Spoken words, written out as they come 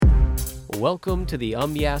Welcome to the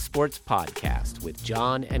Yeah Sports Podcast with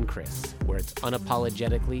John and Chris, where it's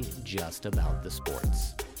unapologetically just about the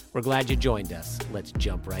sports. We're glad you joined us. Let's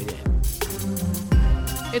jump right in.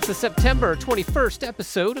 It's the September 21st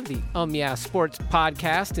episode of the Yeah Sports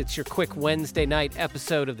Podcast. It's your quick Wednesday night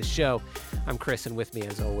episode of the show. I'm Chris, and with me,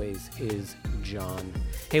 as always, is John.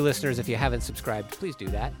 Hey, listeners, if you haven't subscribed, please do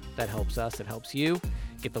that. That helps us. It helps you.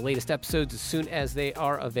 Get the latest episodes as soon as they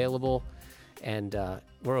are available. And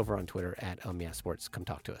we're over on Twitter at Yeah Sports. Come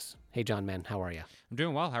talk to us. Hey, John, man, how are you? I'm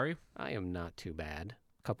doing well. How are you? I am not too bad.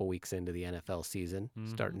 A couple weeks into the NFL season,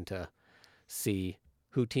 starting to see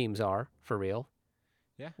who teams are for real.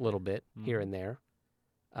 Yeah. A little bit here and there.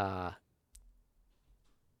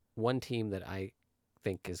 One team that I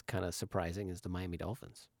think is kind of surprising is the Miami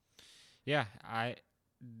Dolphins. Yeah,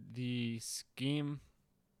 the scheme,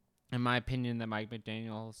 in my opinion, that Mike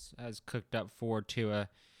McDaniels has cooked up for Tua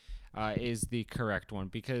is the correct one,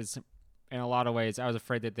 because in a lot of ways I was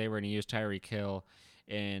afraid that they were going to use Tyreek Hill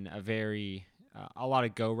in a lot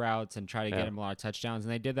of go routes and try to get him a lot of touchdowns,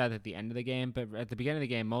 and they did that at the end of the game. But at the beginning of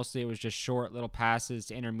the game, mostly it was just short little passes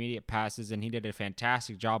to intermediate passes, and he did a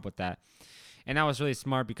fantastic job with that. And that was really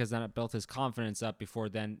smart, because then it built his confidence up before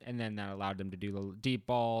then, and then that allowed him to do the deep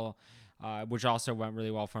ball, which also went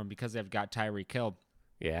really well for him because they've got Tyreek Hill.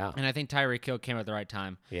 Yeah. And I think Tyreek Hill came at the right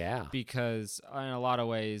time. Yeah. Because in a lot of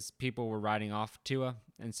ways, people were writing off Tua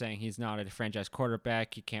and saying he's not a franchise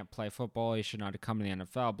quarterback, he can't play football, he should not have come in the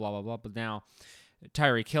NFL, blah, blah, blah. But now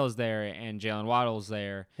Tyreek Hill's there, and Jalen Waddle's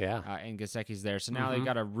there, and Gesicki's there. So now they've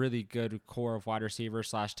got a really good core of wide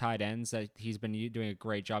receivers / tight ends that he's been doing a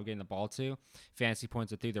great job getting the ball to. Fantasy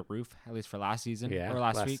points are through the roof, at least for last season, or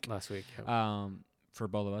last week. Last week. For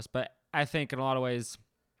both of us. But I think in a lot of ways,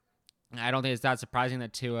 I don't think it's that surprising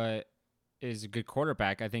that Tua is a good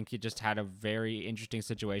quarterback. I think he just had a very interesting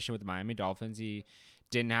situation with the Miami Dolphins. He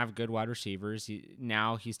didn't have good wide receivers.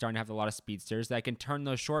 Now he's starting to have a lot of speedsters that can turn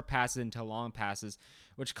those short passes into long passes,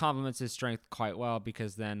 which complements his strength quite well,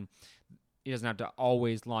 because then he doesn't have to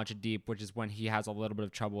always launch it deep, which is when he has a little bit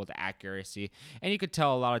of trouble with accuracy. And you could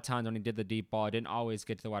tell a lot of times when he did the deep ball, it didn't always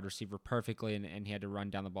get to the wide receiver perfectly, and he had to run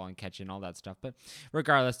down the ball and catch it and all that stuff. But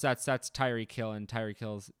regardless, that's Tyreek Hill, and Tyreek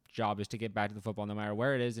Hill's job is to get back to the football no matter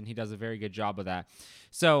where it is, and he does a very good job of that.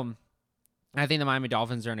 So I think the Miami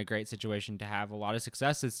Dolphins are in a great situation to have a lot of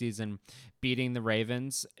success this season, beating the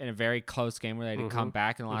Ravens in a very close game where they had to come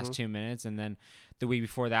back in the last 2 minutes, and then the week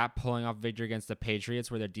before that, pulling off victory against the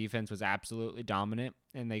Patriots, where their defense was absolutely dominant,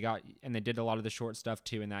 and they did a lot of the short stuff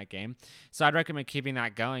too in that game. So I'd recommend keeping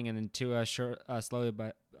that going, and then Tua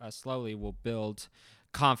slowly will build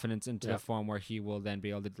confidence into the form where he will then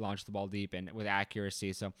be able to launch the ball deep and with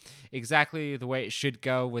accuracy. So exactly the way it should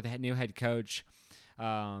go with a new head coach,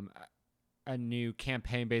 a new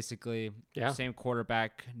campaign, basically. Same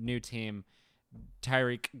quarterback, new team.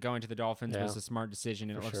 Tyreek going to the Dolphins was a smart decision,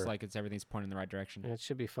 and it looks like everything's pointing in the right direction. It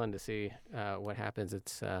should be fun to see what happens.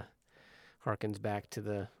 It's harkens back to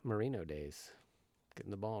the Marino days,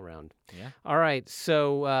 getting the ball around. Yeah. All right,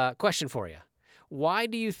 so question for you. Why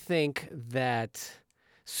do you think that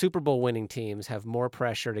Super Bowl winning teams have more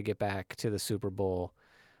pressure to get back to the Super Bowl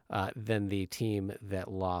than the team that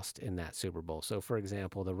lost in that Super Bowl? So, for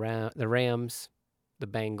example, the Rams, the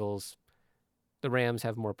Bengals, the Rams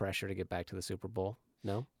have more pressure to get back to the Super Bowl.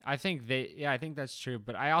 No? I think I think that's true.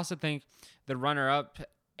 But I also think the runner-up,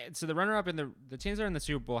 and the teams that are in the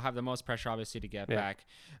Super Bowl have the most pressure, obviously, to get back.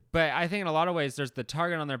 But I think in a lot of ways, there's the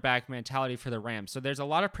target on their back mentality for the Rams. So there's a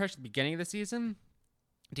lot of pressure at the beginning of the season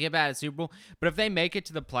to get back to the Super Bowl. But if they make it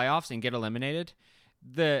to the playoffs and get eliminated,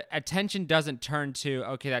 the attention doesn't turn to,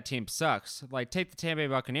 okay, that team sucks. Like, take the Tampa Bay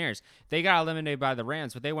Buccaneers. They got eliminated by the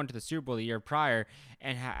Rams, but they went to the Super Bowl the year prior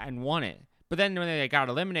and won it. But then when they got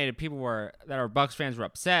eliminated, people that are Bucs fans were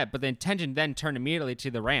upset, but the attention then turned immediately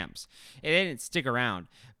to the Rams. It didn't stick around.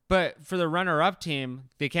 But for the runner-up team,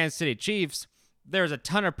 the Kansas City Chiefs, there's a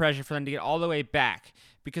ton of pressure for them to get all the way back,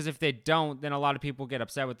 because if they don't, then a lot of people get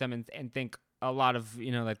upset with them and think a lot of,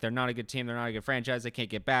 like, they're not a good team, they're not a good franchise, they can't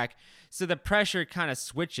get back. So the pressure kind of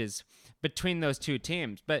switches between those two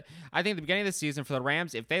teams. But I think at the beginning of the season for the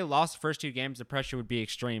Rams, if they lost the first 2 games, the pressure would be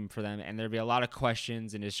extreme for them, and there'd be a lot of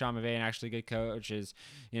questions. And is Sean McVay actually a good coach? Is,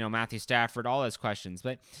 Matthew Stafford? All those questions.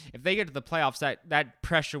 But if they get to the playoffs, that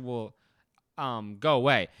pressure will go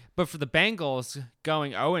away. But for the Bengals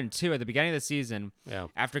going 0-2 at the beginning of the season,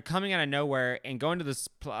 after coming out of nowhere and going to the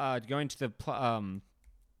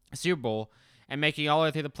Super Bowl and making all the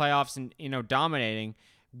way through the playoffs and dominating,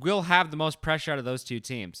 will have the most pressure out of those two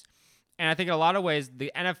teams. And I think in a lot of ways,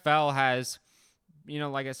 the NFL has,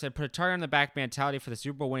 like I said, put a target on the back mentality for the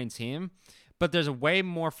Super Bowl winning team, but there's way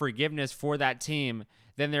more forgiveness for that team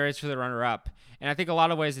than there is for the runner-up. And I think a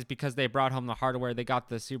lot of ways it's because they brought home the hardware. They got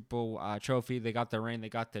the Super Bowl trophy. They got the ring. They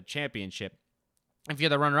got the championship. If you're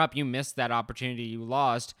the runner-up, you missed that opportunity. You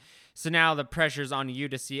lost. So now the pressure's on you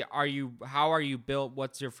to see, how are you built?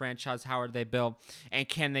 What's your franchise? How are they built? And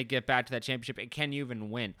can they get back to that championship? And can you even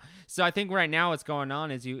win? So I think right now what's going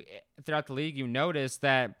on is throughout the league, you notice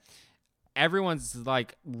that everyone's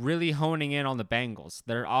like really honing in on the Bengals.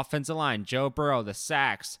 Their offensive line, Joe Burrow, the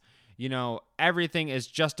sacks, everything is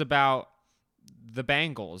just about the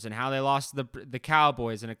Bengals and how they lost the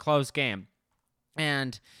Cowboys in a close game.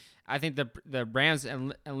 And I think the Rams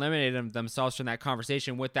eliminated themselves from that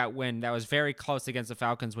conversation with that win that was very close against the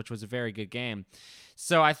Falcons, which was a very good game.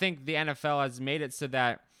 So I think the NFL has made it so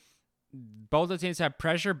that both the teams have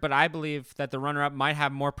pressure, but I believe that the runner-up might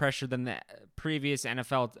have more pressure than the previous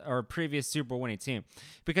NFL or previous Super Bowl winning team,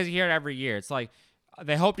 because you hear it every year. It's like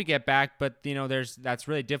they hope to get back, but that's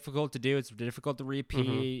really difficult to do. It's difficult to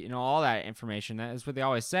repeat, all that information. That is what they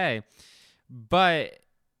always say. But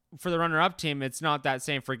for the runner-up team, it's not that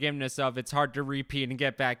same forgiveness of it's hard to repeat and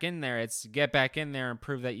get back in there. It's get back in there and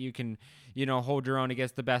prove that you can, hold your own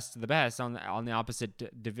against the best of the best on the opposite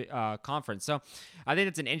conference. So I think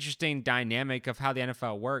it's an interesting dynamic of how the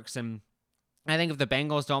NFL works. And I think if the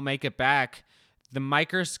Bengals don't make it back, the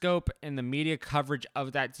microscope and the media coverage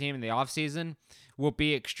of that team in the offseason will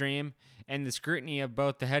be extreme. And the scrutiny of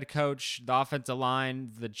both the head coach, the offensive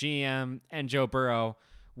line, the GM, and Joe Burrow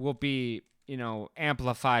will be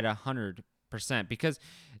amplified 100%, because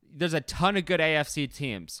there's a ton of good AFC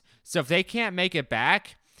teams. So if they can't make it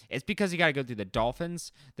back, it's because you got to go through the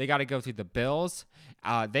Dolphins. They got to go through the Bills.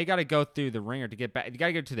 They got to go through the ringer to get back. You got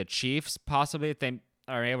to go to the Chiefs, possibly, if they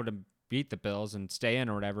are able to beat the Bills and stay in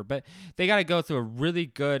or whatever. But they got to go through a really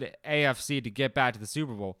good AFC to get back to the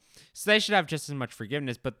Super Bowl. So they should have just as much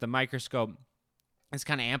forgiveness, but the microscope is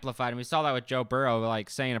kind of amplified. And we saw that with Joe Burrow,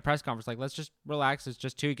 saying in a press conference, let's just relax. It's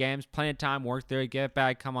just 2 games, plenty of time, work through it, get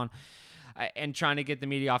back, come on. And trying to get the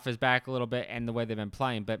media off his back a little bit and the way they've been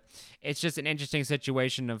playing. But it's just an interesting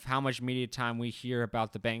situation of how much media time we hear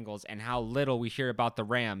about the Bengals and how little we hear about the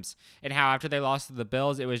Rams, and how after they lost to the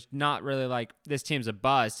Bills, it was not really like this team's a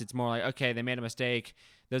bust. It's more like, okay, they made a mistake.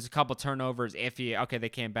 There's a couple turnovers, iffy. Okay, they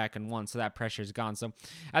came back and won, so that pressure's gone. So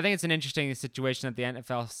I think it's an interesting situation that the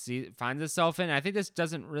NFL finds itself in. I think this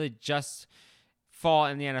doesn't really just fall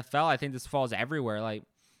in the NFL. I think this falls everywhere.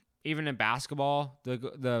 Even in basketball,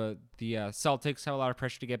 the Celtics have a lot of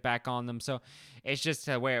pressure to get back on them. So it's just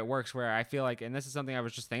the way it works, where I feel like, and this is something I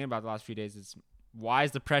was just thinking about the last few days, is why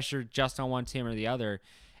is the pressure just on one team or the other?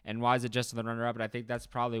 And why is it just on the runner-up? And I think that's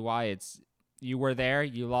probably why it's, you were there,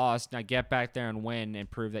 you lost, now get back there and win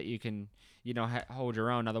and prove that you can, hold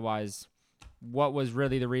your own. Otherwise, what was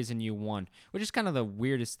really the reason you won? Which is kind of the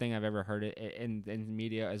weirdest thing I've ever heard in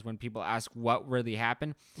media, is when people ask what really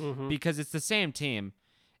happened, because it's the same team.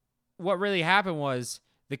 What really happened was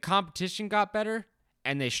the competition got better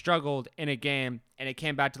and they struggled in a game, and it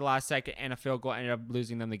came back to the last second and a field goal ended up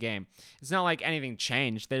losing them the game. It's not like anything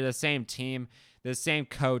changed. They're the same team, the same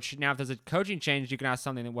coach. Now, if there's a coaching change, you can ask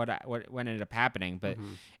something what ended up happening, but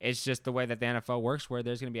it's just the way that the NFL works, where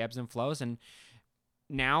there's going to be ebbs and flows. And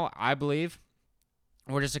now I believe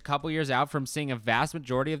we're just a couple years out from seeing a vast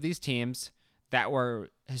majority of these teams that were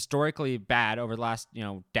historically bad over the last,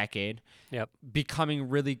 decade, becoming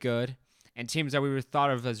really good, and teams that we were thought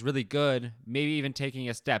of as really good, maybe even taking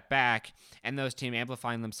a step back, and those teams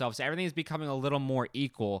amplifying themselves. So everything is becoming a little more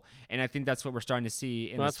equal, and I think that's what we're starting to see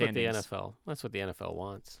in the standings. That's what the NFL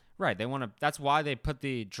wants. Right. They want to. That's why they put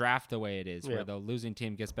the draft the way it is, where the losing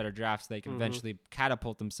team gets better drafts. They can eventually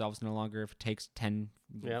catapult themselves no longer if it takes 10,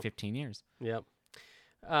 15 years. Yep.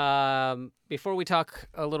 Before we talk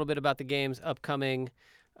a little bit about the games upcoming,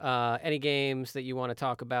 any games that you want to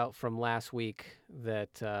talk about from last week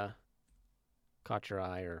that caught your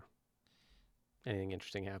eye, or anything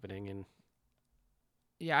interesting happening?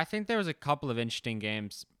 Yeah, I think there was a couple of interesting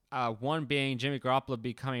games. One being Jimmy Garoppolo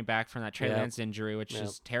be coming back from that Trey Lance injury, which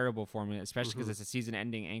is terrible for me, especially because it's a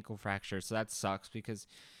season-ending ankle fracture. So that sucks, because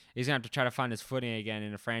he's going to have to try to find his footing again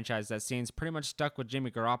in a franchise that seems pretty much stuck with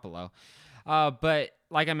Jimmy Garoppolo. But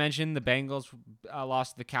like I mentioned, the Bengals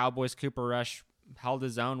lost to the Cowboys. Cooper Rush held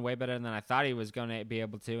his own way better than I thought he was going to be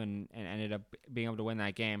able to, and ended up being able to win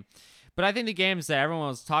that game. But I think the games that everyone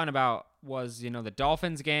was talking about was, the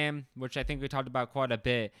Dolphins game, which I think we talked about quite a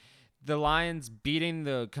bit. The Lions beating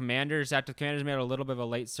the Commanders after the Commanders made a little bit of a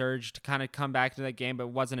late surge to kind of come back to that game, but it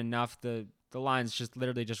wasn't enough. The Lions just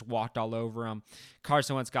literally just walked all over them.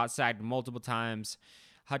 Carson Wentz got sacked multiple times.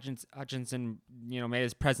 Hutchinson, made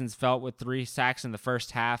his presence felt with 3 sacks in the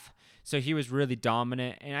first half. So he was really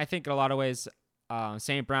dominant. And I think in a lot of ways,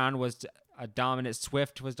 St. Brown was dominant.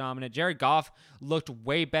 Swift was dominant. Jared Goff looked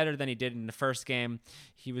way better than he did in the first game.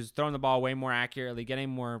 He was throwing the ball way more accurately, getting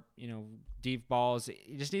more, deep balls.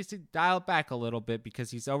 He just needs to dial it back a little bit because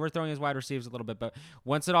he's overthrowing his wide receivers a little bit. But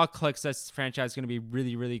once it all clicks, this franchise is going to be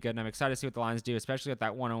really, really good. And I'm excited to see what the Lions do, especially with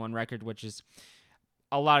that 101 record, which is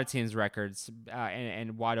a lot of teams' records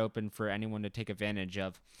and wide open for anyone to take advantage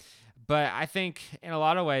of. But I think in a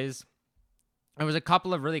lot of ways, there was a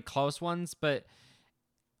couple of really close ones, but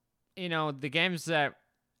the games that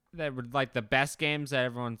were like the best games that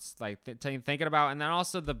everyone's like thinking about, and then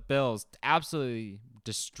also the Bills absolutely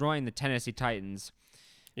destroying the Tennessee Titans.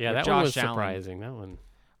 Yeah, that one was surprising. That one.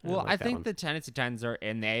 Well, I think the Tennessee Titans are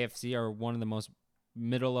in the AFC are one of the most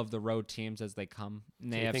middle of the road teams as they come in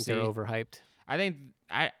the AFC. You think they're overhyped?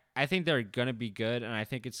 I think they're gonna be good, and I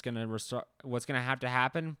think it's gonna restart. What's gonna have to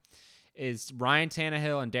happen is Ryan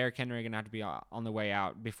Tannehill and Derrick Henry are gonna have to be on the way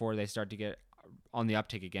out before they start to get on the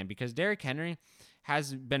uptick again, because Derrick Henry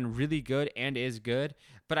has been really good and is good,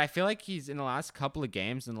 but I feel like he's in the last couple of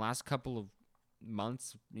games, in the last couple of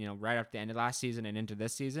months, right after the end of last season and into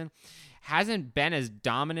this season, hasn't been as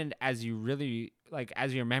dominant as you really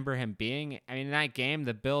as you remember him being. I mean, in that game,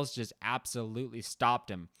 the Bills just absolutely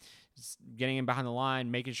stopped him, just getting him behind the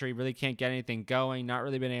line, making sure he really can't get anything going, not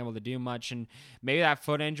really been able to do much. And maybe that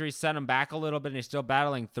foot injury set him back a little bit and he's still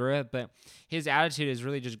battling through it. But his attitude is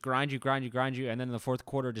really just grind you, and then in the fourth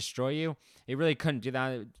quarter destroy you. He really couldn't do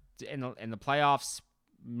that in the playoffs,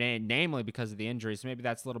 namely because of the injury. So maybe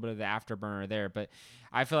that's a little bit of the afterburner there. But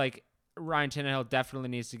I feel like Ryan Tannehill definitely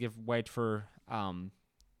needs to give way for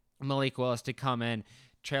Malik Willis to come in,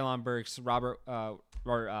 Treylon Burks,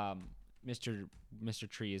 Mr.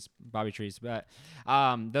 Trees, Bobby Trees, but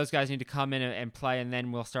those guys need to come in and play, and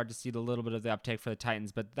then we'll start to see the little bit of the uptake for the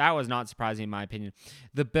Titans. But that was not surprising in my opinion.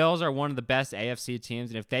 The Bills are one of the best AFC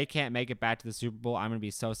teams, and if they can't make it back to the Super Bowl, I'm going to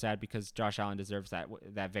be so sad, because Josh Allen deserves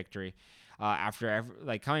that victory. After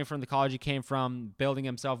coming from the college he came from, building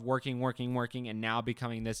himself, working, and now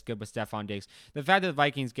becoming this good with Stephon Diggs. The fact that the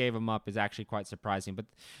Vikings gave him up is actually quite surprising. But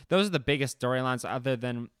those are the biggest storylines, other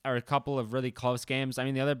than a couple of really close games. I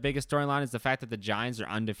mean, the other biggest storyline is the fact that the Giants are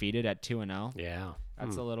undefeated at 2-0. Yeah,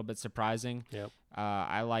 that's a little bit surprising. Yep.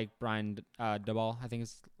 I like Brian Daboll. I think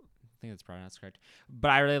that's probably not correct. But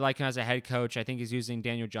I really like him as a head coach. I think he's using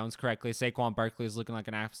Daniel Jones correctly. Saquon Barkley is looking like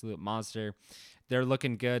an absolute monster. They're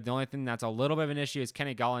looking good. The only thing that's a little bit of an issue is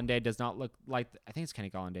Kenny Golladay does not look like, I think it's Kenny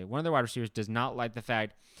Golladay, one of their wide receivers, does not like the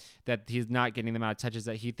fact that he's not getting the amount of touches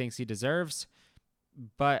that he thinks he deserves.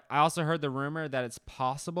 But I also heard the rumor that it's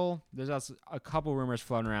possible. There's also a couple rumors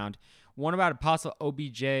floating around. One about a possible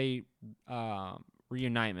OBJ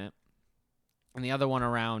reunitement, and the other one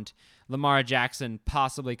around Lamar Jackson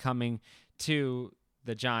possibly coming to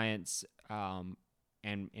the Giants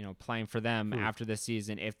and playing for them after this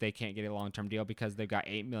season if they can't get a long-term deal, because they've got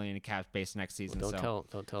 $8 million in cap space next season. Well,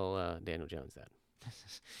 don't tell Daniel Jones that.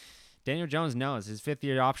 Daniel Jones knows his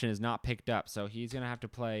fifth-year option is not picked up, so he's going to have to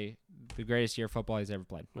play the greatest year of football he's ever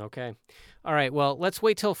played. Okay. All right, well, let's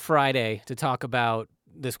wait till Friday to talk about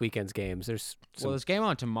this weekend's games. There's game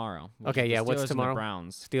on tomorrow. Okay, yeah, what's tomorrow?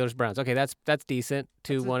 Browns. Steelers-Browns. Okay, that's decent.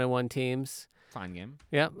 Two 1-1 teams. Fine game.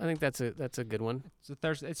 Yeah, I think that's a good one. So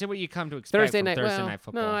Thursday, it's what you come to expect Thursday from night. Thursday night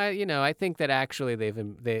football. No, I think that actually they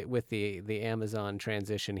with the Amazon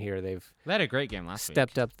transition here, they had a great game last week.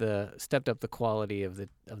 Stepped up the quality of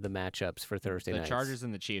the matchups for Thursday nights. The Chargers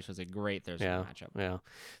and the Chiefs was a great Thursday matchup. Yeah.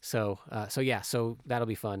 So that'll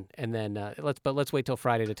be fun. And then let's wait till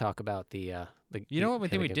Friday to talk about the You know what? One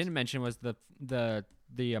thing we didn't mention was the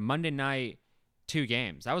Monday night 2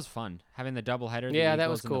 games. That was fun. Having the doubleheader. Yeah, the that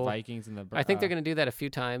was Eagles cool. And the Vikings and the. I think they're going to do that a few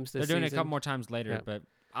times this season. They're doing it a season. couple more times later, but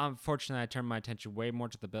unfortunately, I turned my attention way more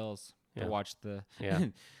to the Bills to watch the. Yeah,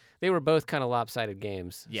 they were both kind of lopsided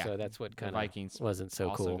games. Yeah, so that's what kind of Vikings wasn't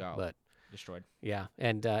so cool, but destroyed. Yeah,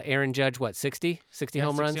 and Aaron Judge, what 60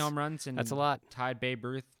 home runs? 60 home runs, and that's a lot. Tied Babe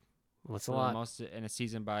Ruth. That's a lot. Most in a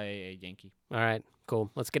season by a Yankee. All right, cool.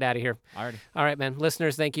 Let's get out of here. Alrighty. All right, man.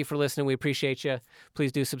 Listeners, thank you for listening. We appreciate you.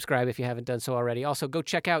 Please do subscribe if you haven't done so already. Also, go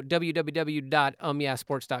check out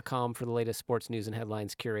www.sports.com for the latest sports news and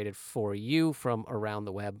headlines curated for you from around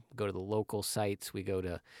the web. Go to the local sites. We go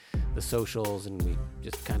to the socials, and we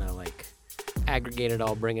just kind of aggregate it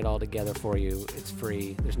all, bring it all together for you. It's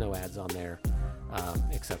free. There's no ads on there,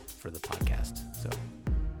 except for the podcast. So,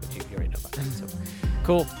 but you already know about that. So,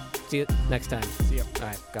 cool. See you next time. See ya. All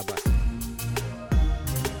right. God bless.